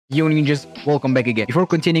You ninjas, welcome back again. Before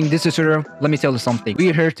continuing this tutorial, let me tell you something.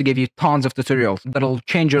 We're here to give you tons of tutorials that'll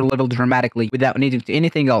change your level dramatically without needing to do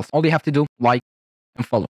anything else. All you have to do, like and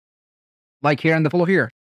follow. Like here and follow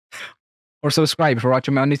here. Or subscribe if you're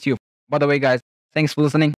watching me on YouTube. By the way, guys, thanks for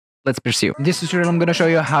listening. Let's pursue. In this tutorial, I'm going to show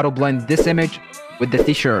you how to blend this image with the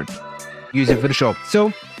t-shirt using Photoshop.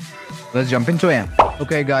 So, let's jump into it.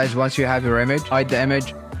 Okay, guys, once you have your image, hide the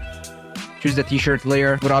image. Choose the t-shirt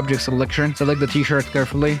layer with object selection. Select the t-shirt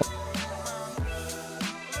carefully.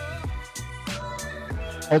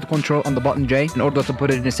 Hold Ctrl on the button J in order to put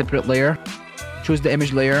it in a separate layer. Choose the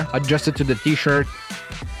image layer. Adjust it to the t-shirt.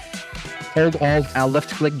 Hold Alt and left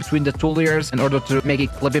click between the two layers in order to make a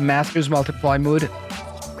clipping mask. Choose multiply mode.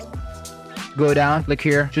 Go down, click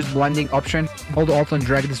here, choose blending option. Hold Alt and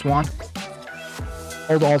drag this one.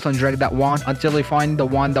 Hold Alt and drag that one until you find the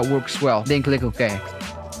one that works well. Then click OK.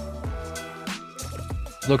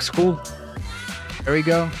 Looks cool. There we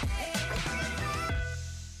go.